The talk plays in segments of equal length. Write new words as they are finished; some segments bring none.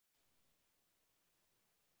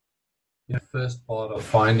In the first part of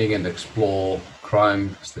Finding and Explore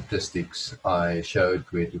Crime Statistics, I showed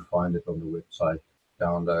where to find it on the website,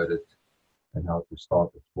 download it, and how to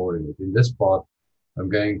start exploring it. In this part, I'm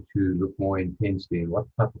going to look more intensely in what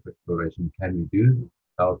type of exploration can we do,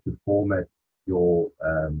 how to format your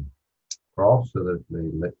graphs so that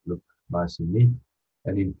they look nice and neat,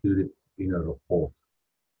 and include it in a report.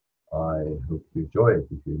 I hope you enjoy it.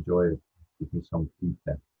 If you enjoy it, give me some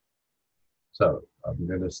feedback. So I'm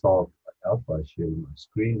going to start out by sharing my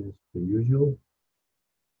screen as per usual.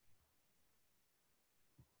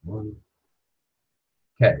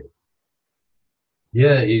 Okay.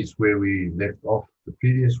 Here is where we left off the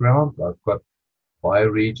previous round. I've got by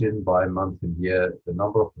region, by month, and year the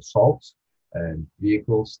number of assaults and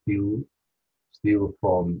vehicles steal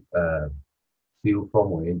from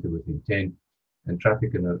or enter with intent, and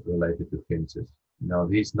traffic and related offences. Now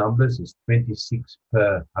these numbers is 26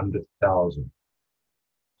 per 100,000.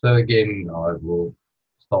 So again, I will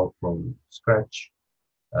start from scratch,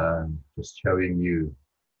 just showing you,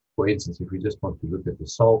 for instance, if we just want to look at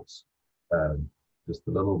assaults, just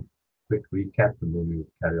a little quick recap, and then we'll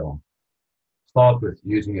carry on. Start with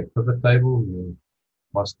using a pivot table. You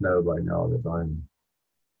must know by now that I'm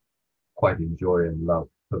quite enjoy and love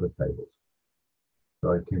pivot tables.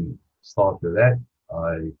 So I can start with that.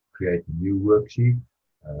 I create a new worksheet,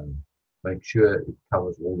 make sure it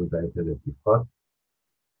covers all the data that you've got.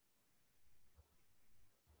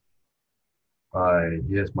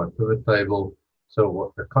 Here's my pivot table. So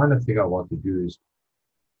what the kind of thing I want to do is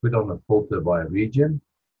put on a filter by region,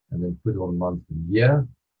 and then put on month and year,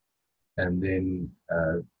 and then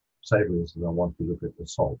say for instance I want to look at the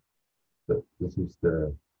assault. So this is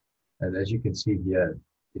and as you can see here,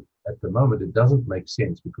 at the moment it doesn't make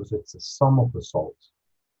sense because it's a sum of assaults,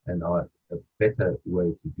 and a better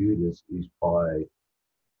way to do this is by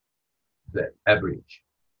the average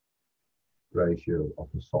ratio of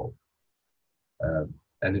assault.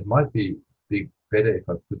 And it might be better if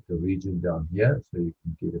I put the region down here so you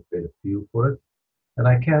can get a better feel for it. And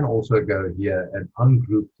I can also go here and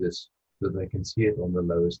ungroup this so they can see it on the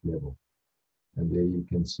lowest level. And there you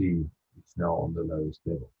can see it's now on the lowest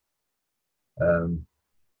level.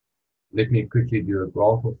 Let me quickly do a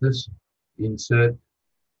graph of this. Insert.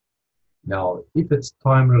 Now, if it's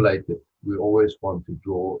time related, we always want to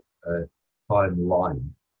draw a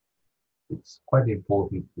timeline. It's quite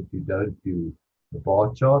important that you don't do the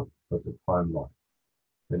bar chart, but the timeline.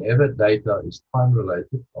 Whenever data is time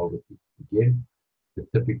related, I'll repeat again, the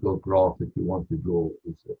typical graph that you want to draw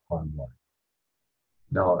is a timeline.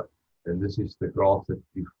 Now, and this is the graph that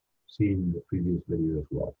you've seen in the previous video as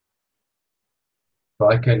well. So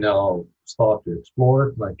I can now start to explore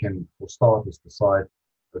it, and I can, for starters, decide,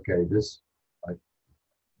 okay,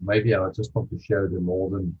 maybe I just want to show the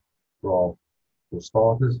northern graph for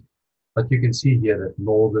starters, but you can see here that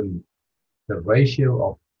the ratio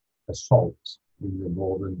of assaults in the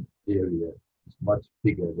northern area is much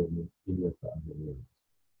bigger than in any of the other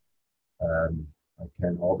areas. I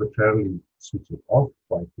can arbitrarily switch it off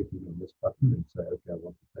by clicking on this button and say, okay, I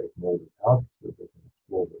want to take northern out so that I can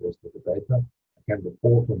explore the rest of the data. I can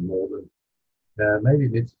report on northern. Maybe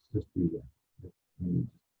let's just do that. Let me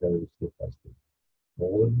just go step by step.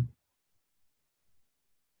 Northern.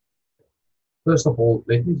 First of all,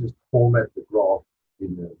 let me just format the graph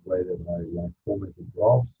in the way that I like formatting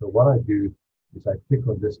graphs. So what I do is I click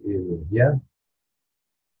on this area here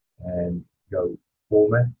and go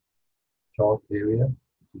format chart area,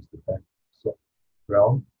 which is the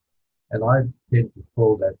background, and I tend to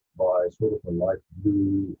fill that by sort of a light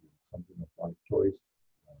blue, something of my choice.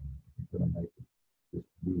 I'm going to make it just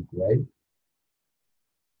blue gray,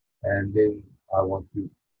 and then I want to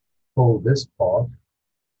fill this part,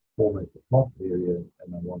 format the plot area,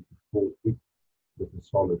 and I want to fill it with a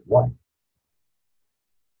solid white.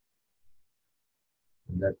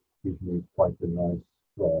 And that gives me quite a nice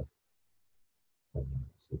graph.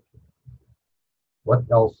 What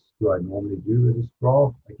else do I normally do with this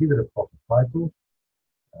graph? I give it a proper title.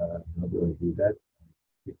 How do I do that?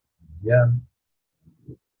 Click here.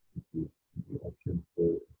 The option for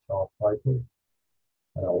a chart title.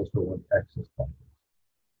 And I also want access titles.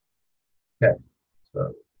 Okay,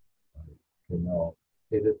 so I can now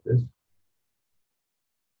edit this.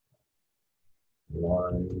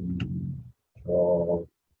 Line chart,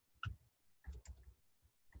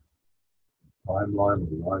 timeline,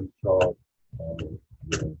 line chart,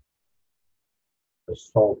 the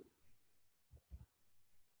assault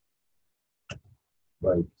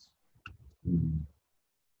rates in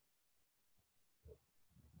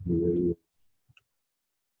the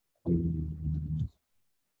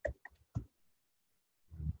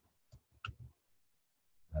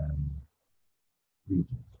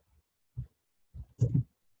regions.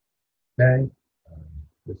 Okay,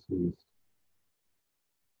 this is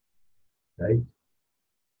date,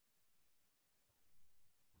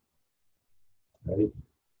 date,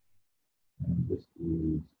 and this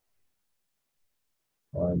is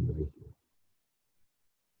crime ratio.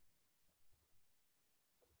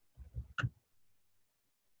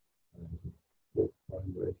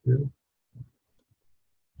 Crime ratio.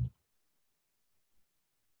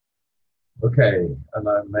 Okay, and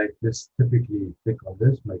I make this, typically click on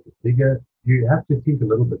this, make it bigger. You have to think a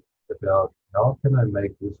little bit about how can I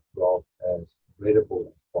make this graph as readable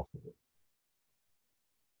as possible.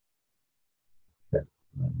 Okay,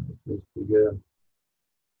 I make this bigger.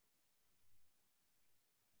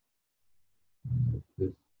 Make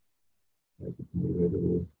this, make it more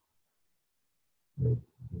readable. Make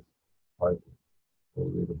this type more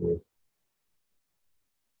readable.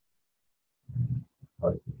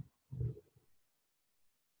 Type.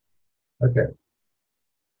 Okay,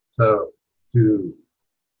 so to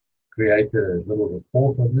create a little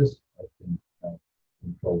report on this, I can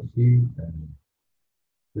Control C, and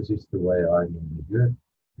this is the way I normally do it.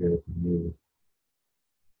 Create a new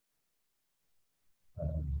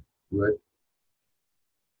Word.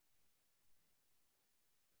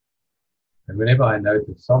 And whenever I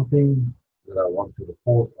notice something that I want to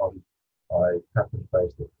report on, I cut and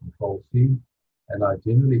paste it, Control C, and I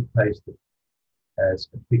generally paste it as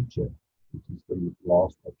a picture, which is the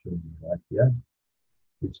last option right here,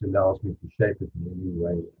 which allows me to shape it in any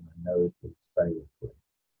way, and I know it will stay that way.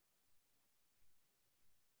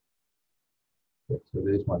 Okay, so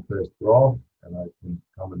there's my first graph, and I can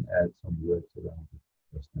come and add some words around it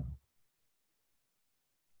just now.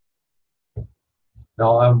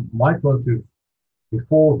 Now I might want to,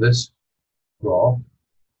 before this graph,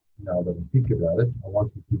 now that I think about it, I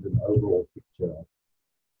want to give an overall picture of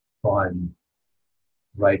crime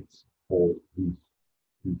rates for these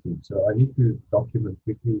things. So I need to document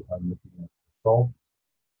quickly. I'm looking at assault,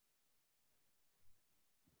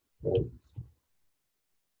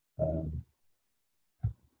 and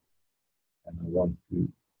I want to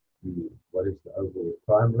do what is the overall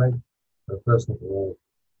crime rate. So first of all,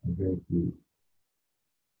 I'm going to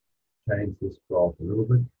change this graph a little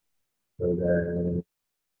bit so that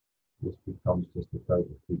this becomes just a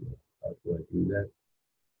total figure. How do I do that?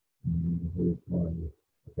 Here's my,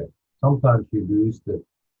 okay. Sometimes you lose the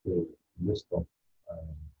list of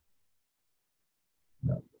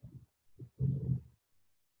no,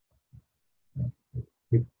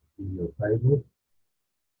 click in your table.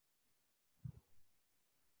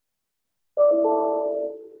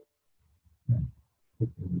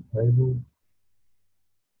 Click in the table.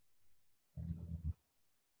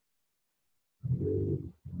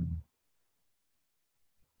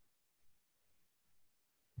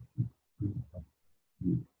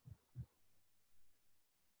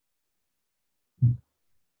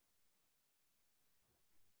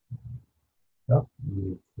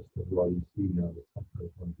 Yeah, just as well you see now that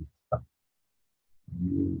sometimes when you stuck,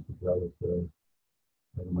 you develop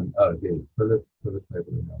never mind. Oh, there, pivot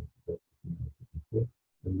table analysis. That's what I'm looking for.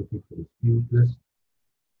 I'm looking for the field list,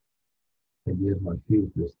 and here's my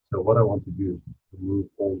field list. So what I want to do is remove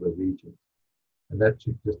all the regions, and that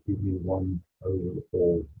should just give me one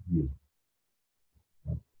overall view.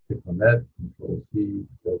 I'll click on that, Control C,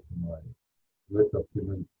 go to my Word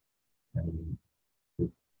document, and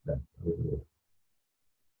click that overall.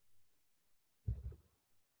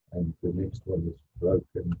 And the next one is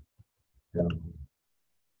broken down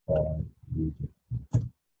by region.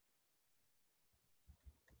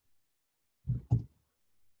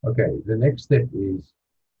 Okay, the next step is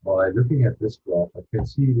by looking at this graph, I can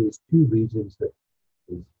see there's two regions that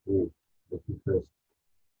is for the first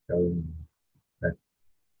going back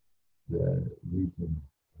the region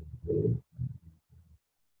there.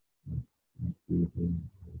 Region,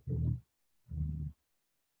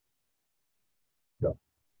 yeah,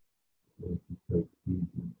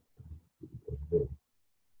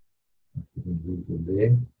 region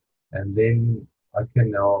there, and then I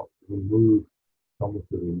can now remove some of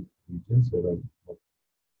the regions that I'm not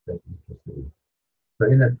that interested in. So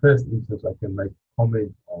in that first instance, I can make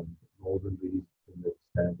comment on the northern region that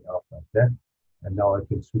stand out like that, and now I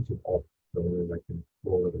can switch it off so that I can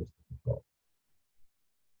explore the rest of the graph.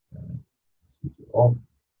 Switch it off.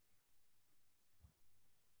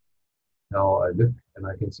 Now I look and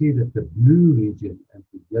I can see that the blue region and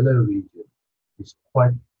the yellow region is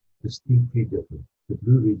quite distinctly different. The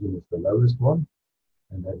blue region is the lowest one,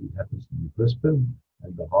 and that happens to be Brisbane,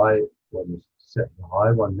 and the high one is set. The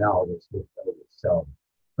high one now that's left over South.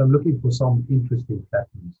 So I'm looking for some interesting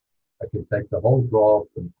patterns. I can take the whole graph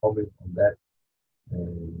and comment on that,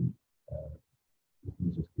 And you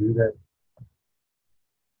can just do that.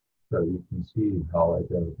 So you can see how I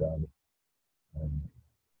go down and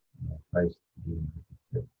paste the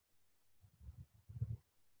picture.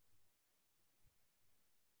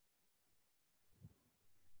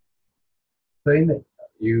 So in it,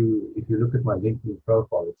 if you look at my LinkedIn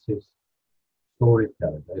profile, it says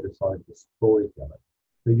storyteller, data scientist storyteller.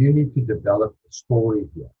 So you need to develop a story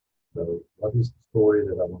here. So what is the story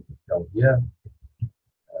that I want to tell here?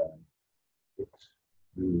 It's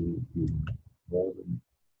the northern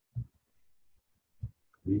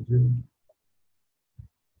region.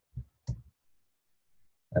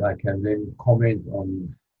 And I can then comment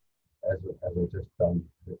on, as I just done,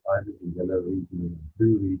 either the yellow region and the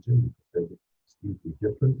blue region, because they're distinctly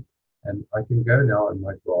different. And I can go now in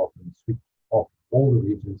my graph and switch off all the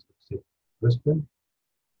regions except Brisbane.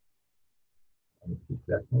 And pick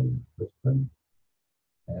that one, Brisbane.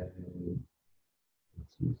 And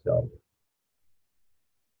let's see, South.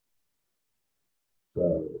 So,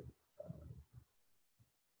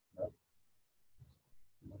 not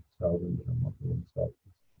Southern, but I'm not doing South.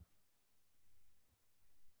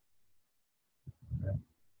 Yeah.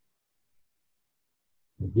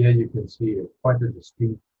 And here you can see quite a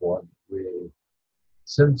distinct one where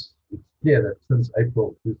since it's clear that since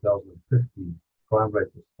April 2015, crime rate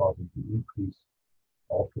is starting to increase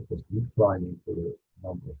after it was declining for a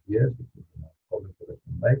number of years, which is a comment that I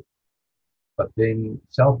can make. But then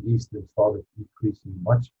Southeastern started increasing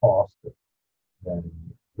much faster than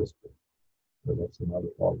Brisbane. So that's another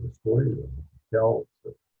part of the story that I can tell.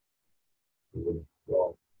 So,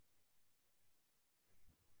 well,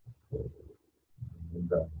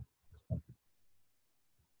 and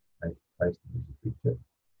I pasted the picture.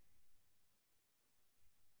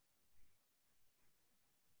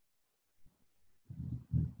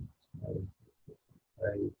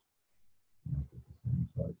 Page,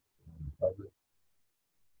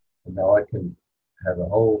 and now I can have a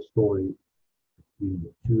whole story between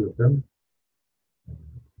the two of them.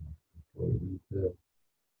 So we need to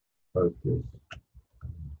focus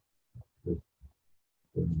this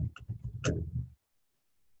thing.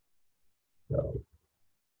 So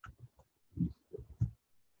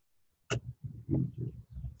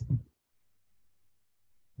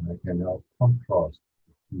and I can now contrast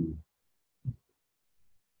the two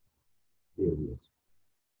areas.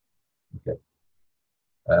 Okay.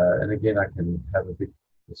 And again, I can have a big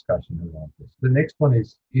discussion around this. The next one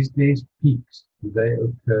is these peaks, do they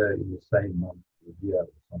occur in the same month or year or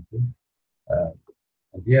something?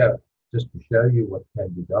 And here, just to show you what can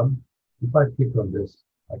be done, if I click on this,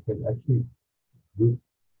 I can actually group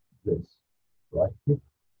this, right click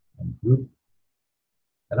and group.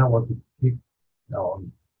 And I want to click now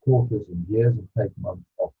on quarters and years and take months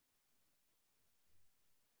off.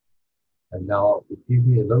 And now it gives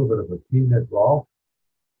me a little bit of a cleaner graph,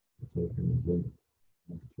 which I can again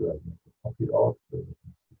make sure I can copy it off. So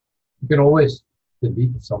you can always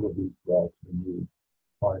delete some of these graphs when you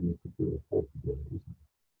finally put the report together, isn't it?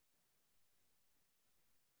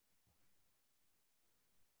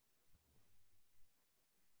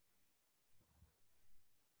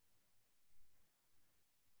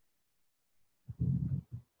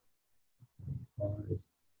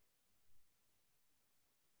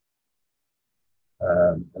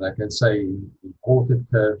 And I can say in quarter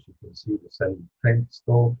terms, you can see the same trend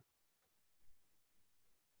still.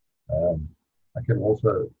 I can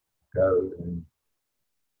also go and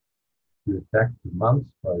do it back to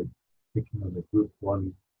months by clicking on the group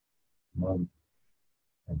 1 month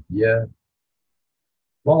and year.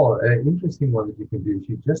 Well, an interesting one that you can do is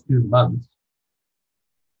you just do months.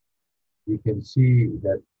 You can see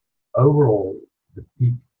that overall the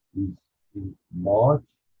peak is in March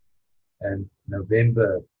and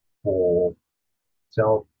November for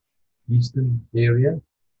southeastern area,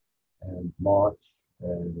 and March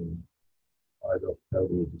and either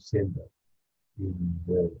October or December in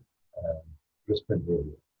the Brisbane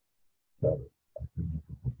area. So I can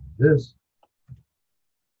do this.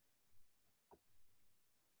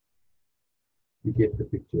 You get the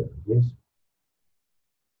picture, yes?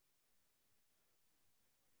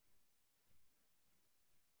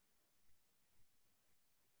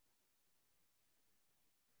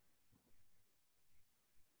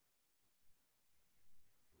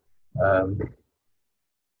 Um,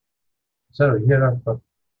 so here I've got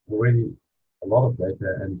already a lot of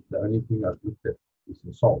data, and the only thing I've looked at is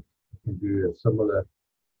the salt. I can do a similar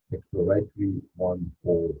exploratory one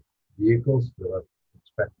for vehicles that I've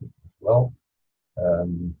extracted as well.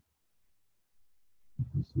 You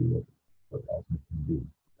can see what else I can do.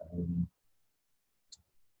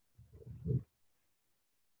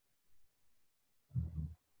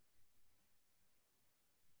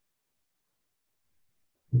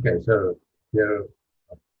 Okay, so here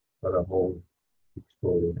I've got a whole big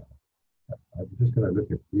story now. I'm just going to look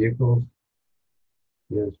at vehicles.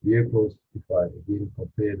 Here's vehicles. If I again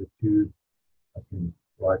compare the two, I can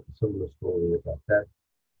write a similar story about that.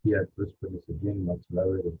 Here at Brisbane is again much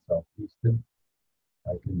lower than southeastern.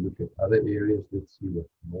 I can look at other areas. Let's see what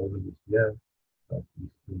northern is here.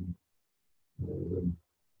 Southeastern, northern,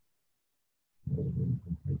 northern,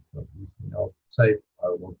 and southeastern. I'll say I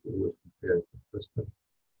want to always compare it to Brisbane.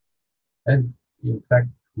 And in fact,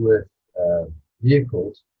 with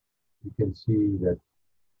vehicles, you can see that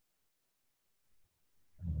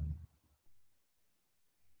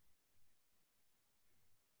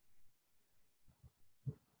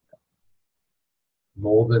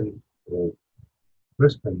northern or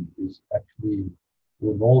Brisbane is actually,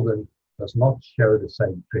 or northern does not show the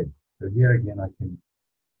same trend. So here again, I can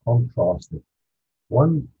contrast it.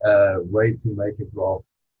 One way to make a graph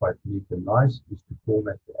quite neat and nice is to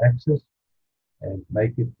format the axis and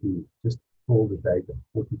make it to just call the data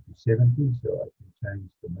 40 to 70. So I can change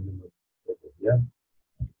the minimum level here.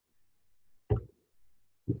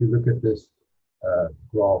 If you look at this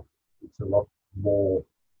graph, it's a lot more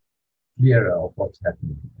clearer of what's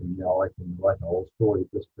happening. And now I can write a whole story.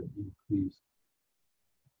 Brisbane increased.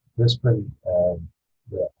 Brisbane,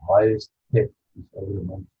 the highest theft is over the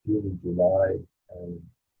months June and July, and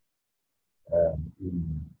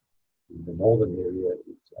in the northern area,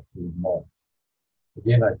 it's actually March.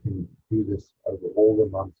 Again, I can do this over all the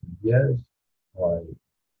months and years by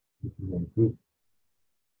clicking on group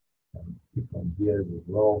and click on years as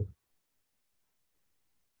well.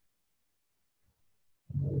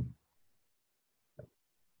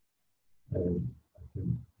 And I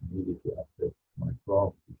can immediately update my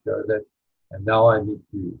graph to show that. And now I need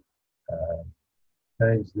to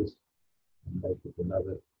change this and make it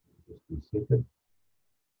another, just reset it.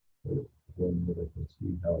 So then I can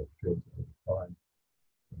see how it trends over time.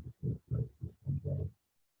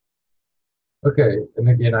 Okay, and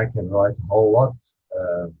again, I can write a whole lot.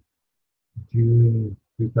 June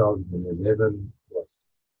 2011 was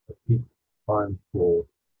a peak time for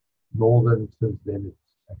northern. Since then, it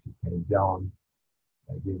actually came down.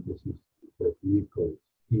 Again, this is the vehicle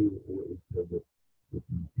steal or with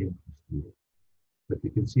intent to steal. But you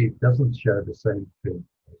can see it doesn't show the same trend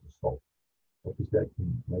as assault. Obviously, I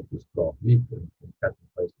can make this graph neat and cut and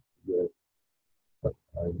paste it together, but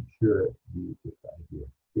I'm sure you get the idea.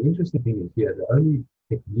 The interesting thing is here, the only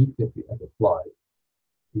technique that we have applied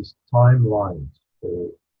is timelines or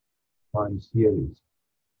time series.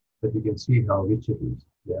 But you can see how rich it is.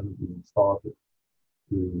 We haven't even started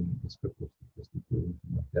doing descriptive statistics or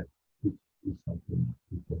anything like that, which is something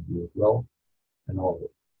we can do as well. And I'll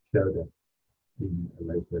show that in a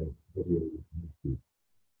later video.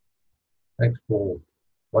 Thanks for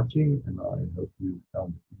watching, and I hope you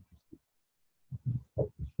found it interesting. Stop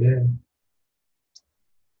the share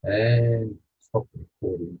and stop the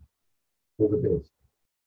recording. All the best.